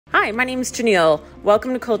Hi, my name is Janelle.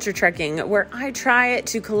 Welcome to Culture Trekking, where I try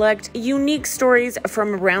to collect unique stories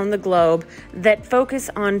from around the globe that focus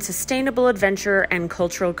on sustainable adventure and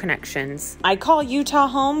cultural connections. I call Utah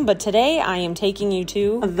home, but today I am taking you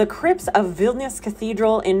to the crypts of Vilnius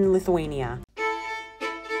Cathedral in Lithuania.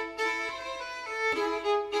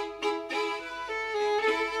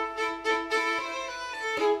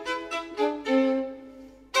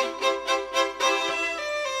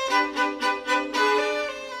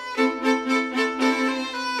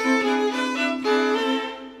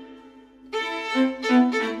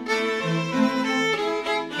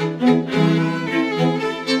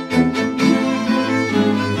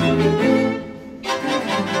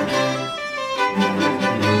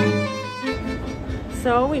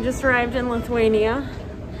 So we just arrived in Lithuania,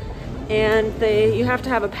 and you have to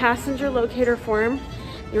have a passenger locator form,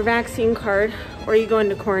 your vaccine card, or you go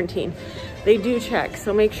into quarantine. They do check,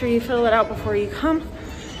 so make sure you fill it out before you come.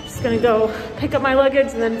 Just gonna go pick up my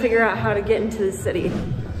luggage and then figure out how to get into the city.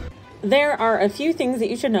 There are a few things that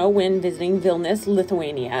you should know when visiting Vilnius,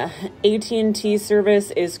 Lithuania. AT&T service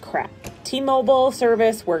is crap. T-Mobile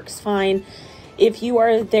service works fine. If you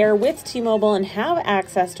are there with T-Mobile and have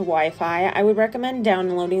access to Wi-Fi, I would recommend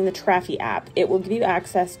downloading the Trafi app. It will give you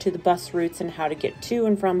access to the bus routes and how to get to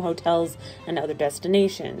and from hotels and other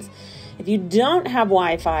destinations. If you don't have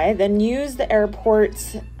Wi-Fi, then use the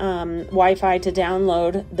airport's Wi-Fi to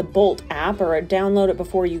download the Bolt app, or download it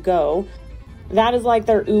before you go. That is like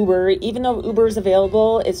their Uber. Even though Uber is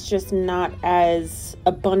available, it's just not as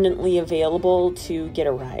abundantly available to get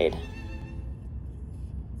a ride.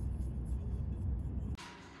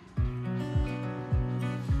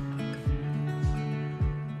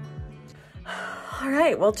 All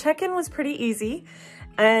right, well, check-in was pretty easy,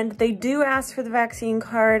 and they do ask for the vaccine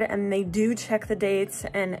card, and they do check the dates,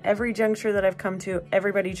 and every juncture that I've come to,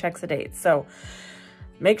 everybody checks the dates. So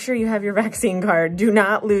make sure you have your vaccine card. Do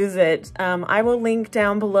not lose it. I will link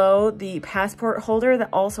down below the passport holder that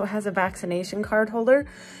also has a vaccination card holder.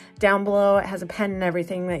 Down below, it has a pen and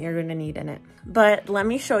everything that you're gonna need in it. But let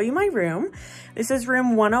me show you my room. This is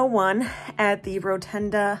room 101 at the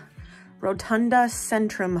Rotunda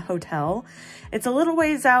Centrum Hotel. It's a little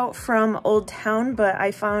ways out from Old Town, but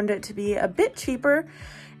I found it to be a bit cheaper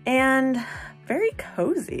and very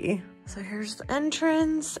cozy. So here's the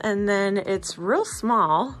entrance, and then it's real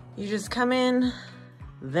small. You just come in,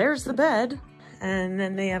 there's the bed, and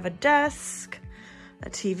then they have a desk, a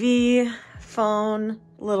TV, phone,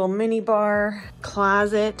 little mini bar,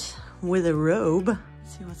 closet with a robe.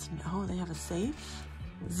 Let's see what's, oh, they have a safe.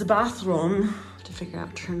 The bathroom to figure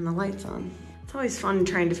out turning the lights on. It's always fun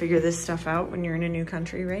trying to figure this stuff out when you're in a new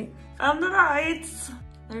country, right? And the lights.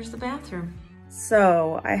 There's the bathroom.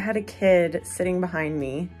 So I had a kid sitting behind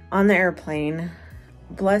me on the airplane.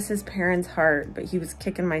 Bless his parents' heart, but he was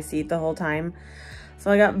kicking my seat the whole time. So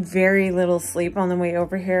I got very little sleep on the way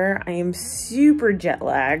over here. I am super jet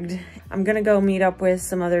lagged. I'm gonna go meet up with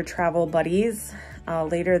some other travel buddies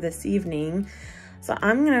later this evening. So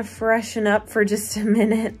I'm gonna freshen up for just a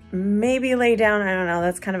minute, maybe lay down, I don't know,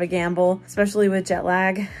 that's kind of a gamble, especially with jet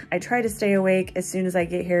lag. I try to stay awake as soon as I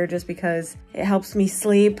get here just because it helps me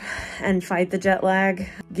sleep and fight the jet lag.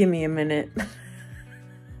 Give me a minute.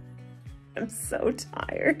 I'm so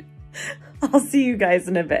tired. I'll see you guys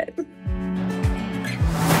in a bit.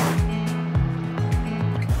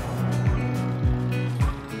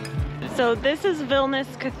 So this is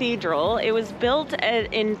Vilnius Cathedral. It was built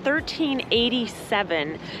in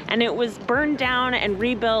 1387, and it was burned down and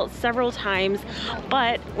rebuilt several times,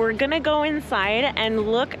 but we're gonna go inside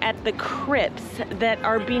and look at the crypts that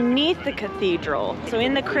are beneath the cathedral. So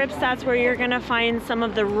in the crypts, that's where you're gonna find some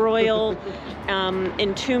of the royal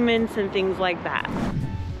entombments and things like that.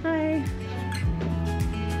 Hi.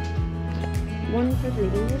 One for the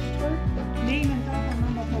English tour? Name and telephone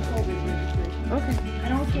number for COVID registration. Okay.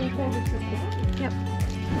 And also COVID certificate. Yep.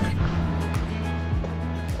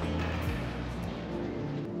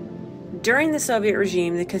 During the Soviet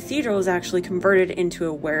regime, the cathedral was actually converted into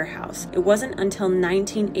a warehouse. It wasn't until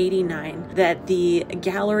 1989 that the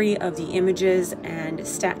gallery of the images and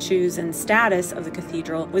statues and status of the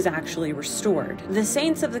cathedral was actually restored. The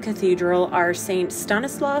saints of the cathedral are Saint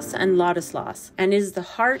Stanislaus and Ladislaus, and is the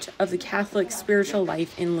heart of the Catholic spiritual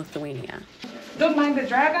life in Lithuania. Don't mind the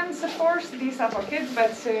dragons, of course, these are for kids, but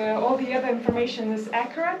all the other information is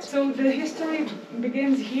accurate. So the history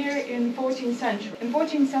begins here in 14th century. In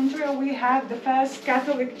 14th century, we have the first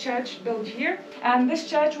Catholic church built here. And this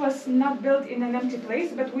church was not built in an empty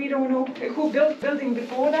place, but we don't know who built the building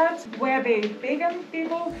before that. Were they pagan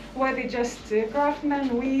people? Were they just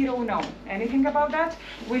craftsmen? We don't know anything about that.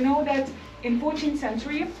 We know that In 14th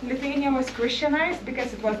century, Lithuania was Christianized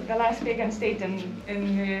because it was the last pagan state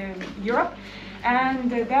in Europe. And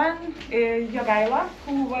then Jogaila,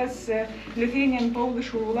 who was Lithuanian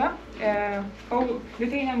Polish ruler,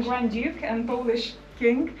 Lithuanian Grand Duke and Polish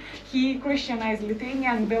king, he Christianized Lithuania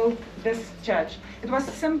and built this church. It was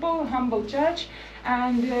a simple, humble church,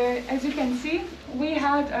 and as you can see, we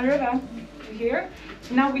had a river here.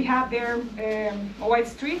 Now we have there a wide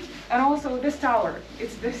street, and also this tower.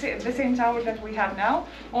 It's the same tower that we have now,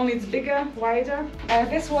 only it's bigger, wider.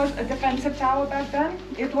 This was a defensive tower back then.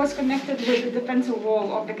 It was connected with the defensive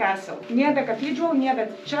wall of the castle. Near the cathedral, near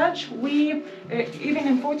the church, we, even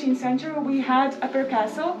in 14th century, we had upper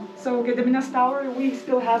castle. So Gediminas Tower, we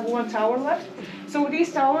still have one tower left. So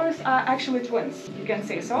these towers are actually twins, you can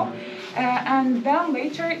say so. And then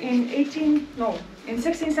later in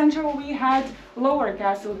 16th century, we had lower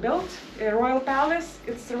castle built, a royal palace.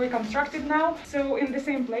 It's reconstructed now. So in the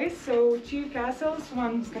same place, so two castles,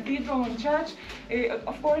 one cathedral, one church.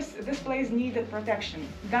 Of course, this place needed protection.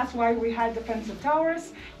 That's why we had defensive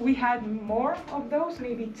towers. We had more of those,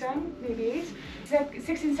 maybe 10, maybe 8.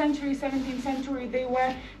 16th century, 17th century, they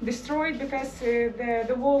were destroyed because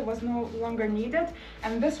the wall was no longer needed.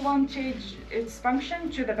 And this one changed its function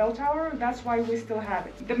to the bell tower. That's why we still have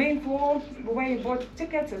it. The main floor, where you bought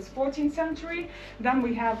tickets, is 14th century. Then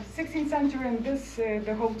we have 16th century, and this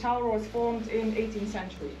the whole tower was formed in 18th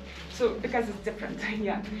century. So because it's different,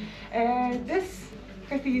 yeah. This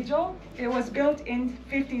cathedral, it was built in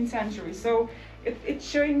 15th century, so it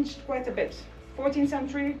changed quite a bit. 14th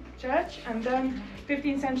century church, and then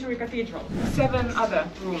 15th century cathedral. 7 other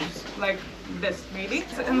rooms, like this maybe.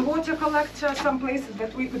 And water collector, some places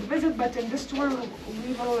that we could visit, but in this tour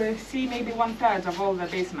we will see maybe 1/3 of all the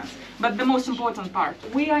basements. But the most important part,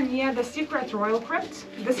 we are near the secret royal crypt.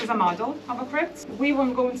 This is a model of a crypt. We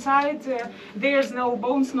won't go inside. There's no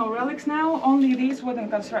bones, no relics now, only these wooden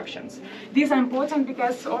constructions. These are important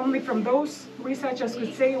because only from those researchers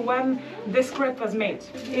could say when this crypt was made.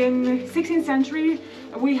 In 16th century,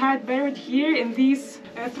 we had buried here in these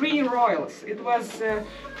 3 royals. It was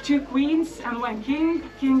 2 queens and 1 king,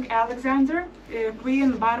 King Alexander,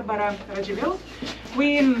 Queen Barbara Radziwiłł,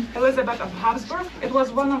 Queen Elizabeth of Habsburg. It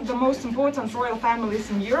was one of the most important royal families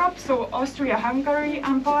in Europe, so Austria-Hungary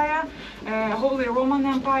Empire, Holy Roman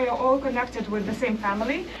Empire, all connected with the same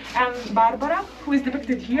family. And Barbara, who is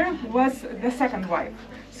depicted here, was the second wife.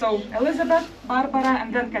 So Elizabeth, Barbara, and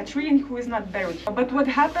then Catherine, who is not buried. But what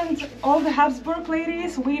happened, all the Habsburg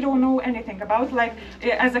ladies, we don't know anything about, like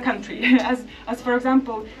as a country. As for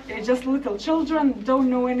example, just little children don't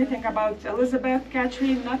know anything about Elizabeth,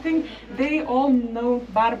 Catherine, nothing. They all know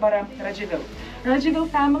Barbara Radziwiłł. Radziwiłł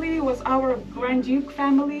family was our Grand Duke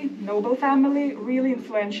family, noble family, really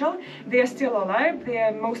influential. They are still alive. They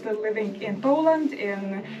are mostly living in Poland,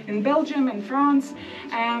 in Belgium, in France,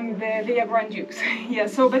 and they are Grand Dukes. Yeah,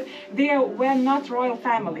 so but they were not royal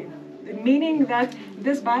family, meaning that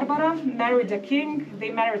this Barbara married a king. They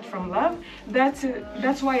married from love.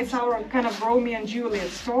 That's why it's our kind of Romeo and Juliet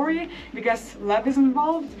story, because love is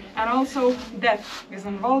involved, and also death is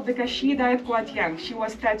involved, because she died quite young. She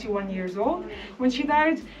was 31 years old when she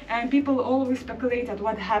died, and people always speculated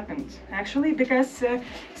what happened actually, because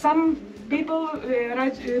some people,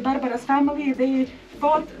 Barbara's family, they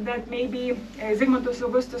thought that maybe Zygmuntus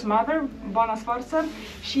Augustus' mother, Bona Sforza,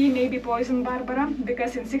 she maybe poisoned Barbara,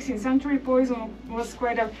 because in 16th century poison was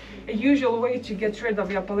quite a usual way to get rid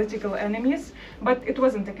of your political enemies, but it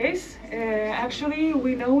wasn't the case. Actually,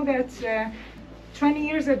 we know that 20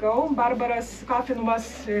 years ago, Barbara's coffin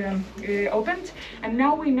was opened, and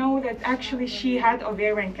now we know that actually she had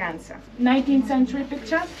ovarian cancer. 19th century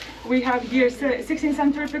picture, we have here 16th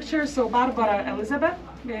century picture, so Barbara Elizabeth,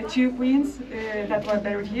 2 queens that were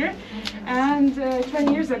buried here. And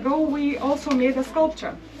 20 years ago, we also made a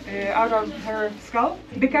sculpture out of her skull,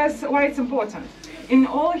 because why it's important. In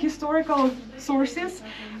all historical sources,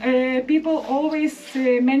 people always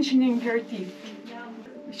mentioning her teeth.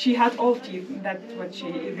 She had all teeth, that's what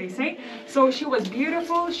they say. So she was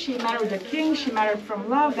beautiful, she married a king, she married from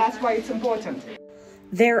love, that's why it's important.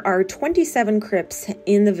 There are 27 crypts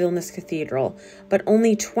in the Vilnius Cathedral, but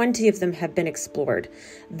only 20 of them have been explored.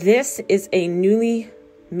 This is a newly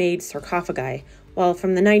made sarcophagi, while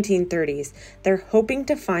from the 1930s, they're hoping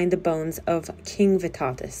to find the bones of King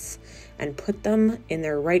Vytatus and put them in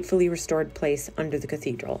their rightfully restored place under the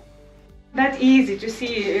cathedral. that easy to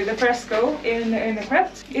see the fresco in the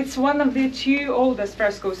crypt. It's one of the two oldest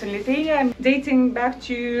frescoes in Lithuania, dating back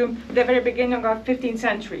to the very beginning of 15th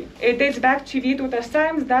century. It dates back to Vytautas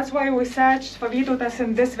times. That's why we searched for Vytautas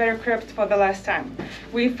in this very crypt for the last time.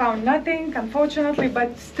 We found nothing, unfortunately,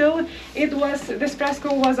 but still this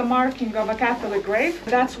fresco was a marking of a Catholic grave.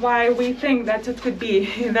 That's why we think that it could be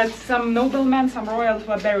that some noblemen, some royals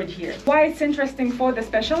were buried here. Why it's interesting for the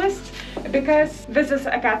specialists? Because this is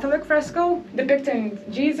a Catholic fresco depicting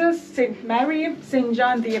Jesus, Saint Mary, Saint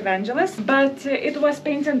John the Evangelist, but it was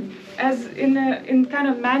painted as in kind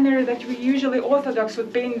of manner that we usually Orthodox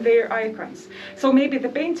would paint their icons. So maybe the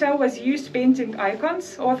painter was used to painting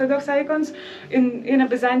icons, Orthodox icons, in a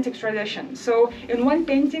Byzantine tradition. So in one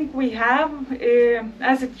painting we have,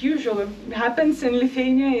 as it usually happens in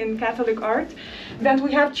Lithuania in Catholic art, that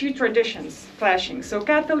we have two traditions clashing, so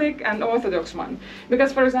Catholic and Orthodox one.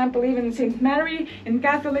 Because, for example, even Saint Mary, in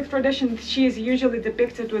Catholic tradition, she is usually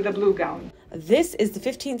depicted with a blue gown. This is the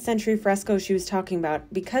 15th century fresco she was talking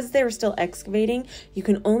about. Because they were still excavating, you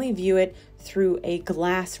can only view it through a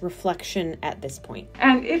glass reflection at this point.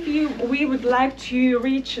 And if we would like to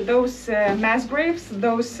reach those mass graves,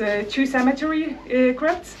 those two cemetery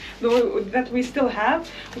crypts that we still have,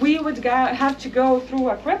 we would have to go through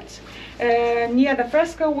a crypt. Near the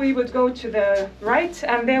fresco, we would go to the right,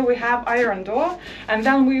 and there we have iron door, and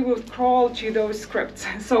then we would crawl to those crypts.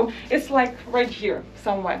 So it's like right here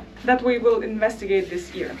somewhere that we will investigate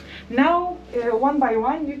this year. Now, one by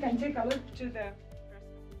one, you can take a look to the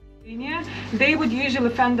They would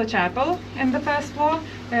usually fund the chapel in the first floor,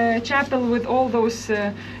 chapel with all those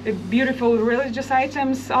beautiful religious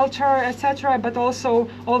items, altar, etc., but also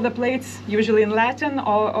all the plates, usually in Latin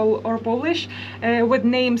or Polish, with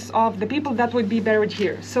names of the people that would be buried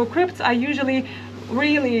here. So crypts are usually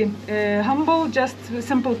really humble, just a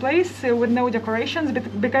simple place with no decorations,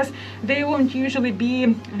 because they won't usually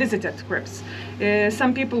be visited crypts.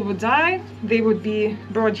 Some people would die, they would be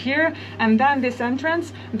brought here, and then this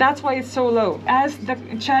entrance, that's why it's so low. As the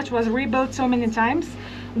church was rebuilt so many times,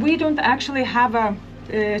 we don't actually have a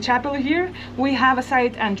chapel here, we have a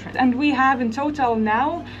side entrance, and we have in total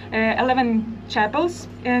now 11 chapels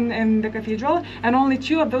in the cathedral, and only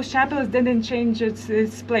 2 of those chapels didn't change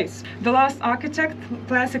its place. The last architect,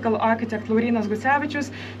 classical architect Laurynas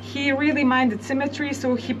Gucevičius, he really minded symmetry,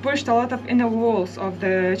 so he pushed a lot of inner walls of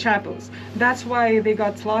the chapels. That's why they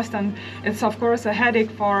got lost, and it's of course a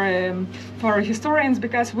headache for historians,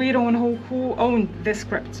 because we don't know who owned this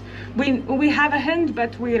crypt. We have a hint,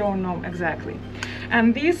 but we don't know exactly.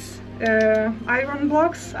 And these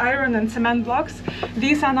iron and cement blocks,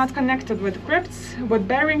 these are not connected with crypts. What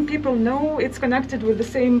burying people know, it's connected with the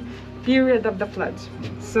same period of the flood.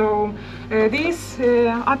 So these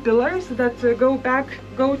are pillars that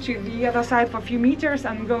go to the other side for a few meters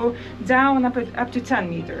and go down up to 10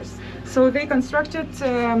 meters. So they constructed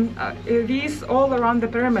these all around the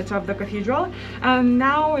perimeter of the cathedral, and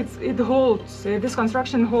now it holds, this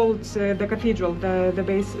construction holds the cathedral,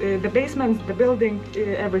 the basement, the building,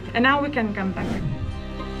 everything. And now we can come back.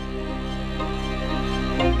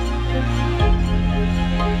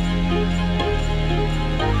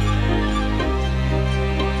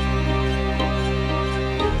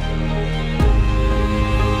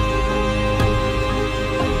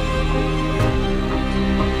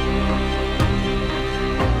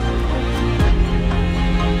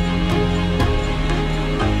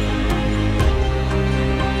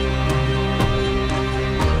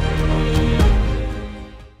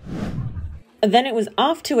 Then it was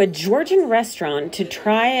off to a Georgian restaurant to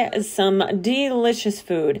try some delicious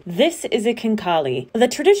food. This is a khinkali. The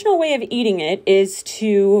traditional way of eating it is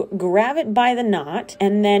to grab it by the knot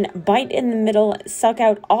and then bite in the middle, suck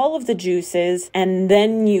out all of the juices, and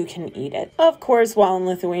then you can eat it. Of course, while in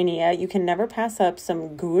Lithuania, you can never pass up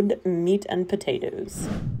some good meat and potatoes.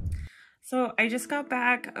 So I just got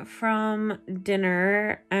back from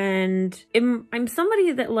dinner, and I'm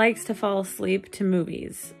somebody that likes to fall asleep to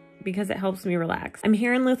movies because it helps me relax. I'm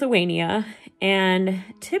here in Lithuania, and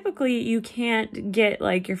typically you can't get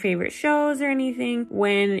like your favorite shows or anything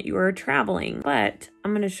when you're traveling, but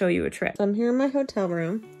I'm gonna show you a trick. So I'm here in my hotel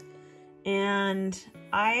room, and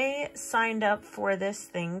I signed up for this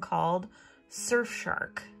thing called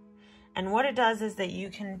Surfshark. And what it does is that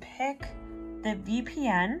you can pick the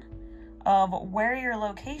VPN of where your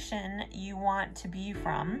location you want to be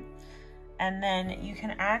from, and then you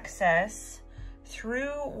can access through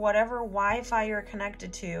whatever Wi-Fi you're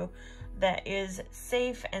connected to that is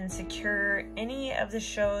safe and secure any of the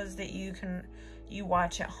shows that you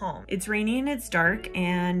watch at home. It's rainy and it's dark,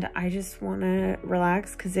 and I just want to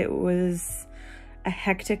relax because it was a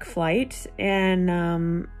hectic flight,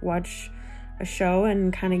 and watch a show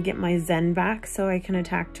and kind of get my zen back so I can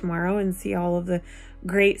attack tomorrow and see all of the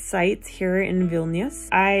great sights here in Vilnius.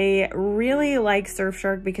 I really like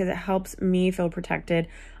Surfshark because it helps me feel protected.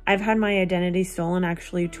 I've had my identity stolen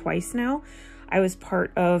actually twice now. I was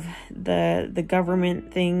part of the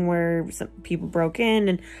government thing where some people broke in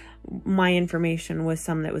and my information was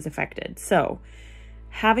some that was affected. So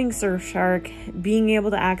having Surfshark, being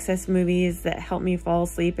able to access movies that help me fall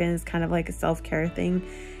asleep and is kind of like a self-care thing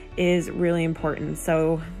is really important.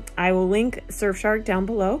 So I will link Surfshark down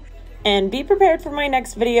below. And be prepared for my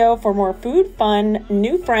next video for more food, fun,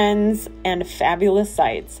 new friends, and fabulous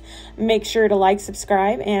sights. Make sure to like,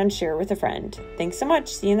 subscribe, and share with a friend. Thanks so much.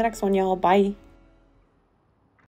 See you in the next one, y'all. Bye.